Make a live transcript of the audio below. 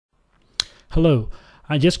Hello,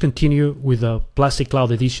 I just continue with the Plastic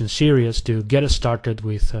Cloud Edition series to get us started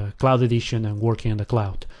with Cloud Edition and working in the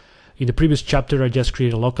cloud. In the previous chapter I just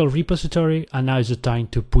created a local repository and now is the time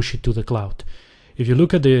to push it to the cloud. If you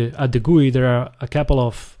look at the GUI, there are a couple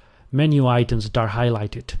of menu items that are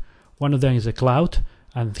highlighted. One of them is the cloud,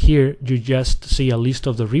 and here you just see a list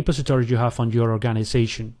of the repositories you have on your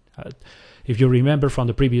organization. If you remember from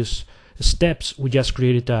the previous steps, we just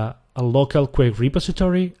created a local Quake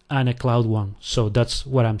repository and a cloud one, so that's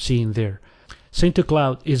what I'm seeing there. Sync to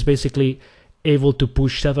Cloud is basically able to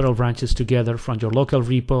push several branches together from your local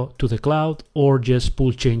repo to the cloud, or just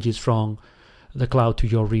pull changes from the cloud to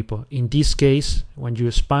your repo. In this case, when you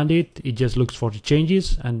expand it, it just looks for the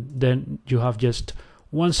changes, and then you have just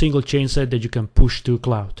one single change set that you can push to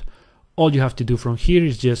cloud. All you have to do from here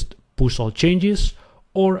is just push all changes,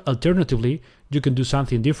 or alternatively you can do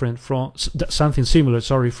something different from something similar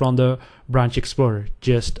from the branch explorer.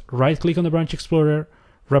 Just right click on the branch explorer,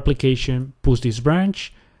 replication, push this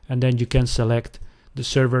branch, and then you can select the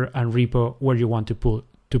server and repo where you want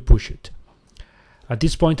to push it. At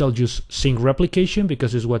this point I'll use sync replication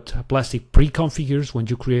because it's what Plastic pre-configures when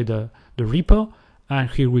you create the repo, and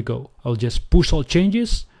here we go. I'll just push all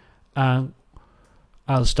changes and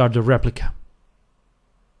I'll start the replica.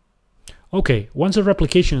 Okay, once the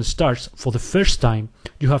replication starts, for the first time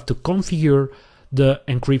you have to configure the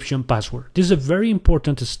encryption password. This is a very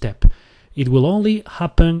important step. It will only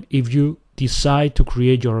happen if you decide to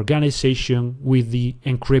create your organization with the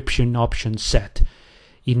encryption option set.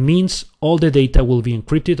 It means all the data will be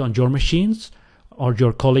encrypted on your machines or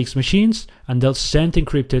your colleagues' machines, and they'll send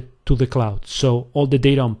encrypted to the cloud. So all the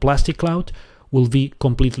data on Plastic Cloud will be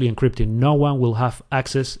completely encrypted. No one will have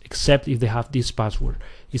access except if they have this password.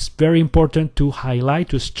 It's very important to highlight,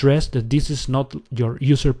 to stress that this is not your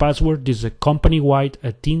user password. This is a company-wide,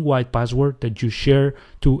 a team-wide password that you share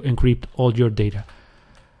to encrypt all your data.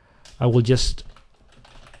 I will just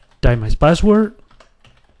type my password,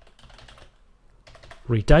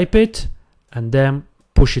 retype it, and then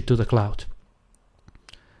push it to the cloud.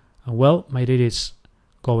 And well, my data is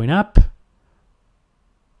going up,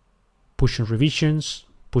 pushing revisions,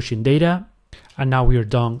 pushing data, and now we are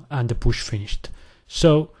done and the push finished.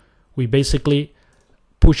 So we basically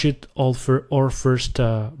push it all for our first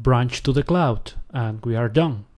branch to the cloud, and we are done.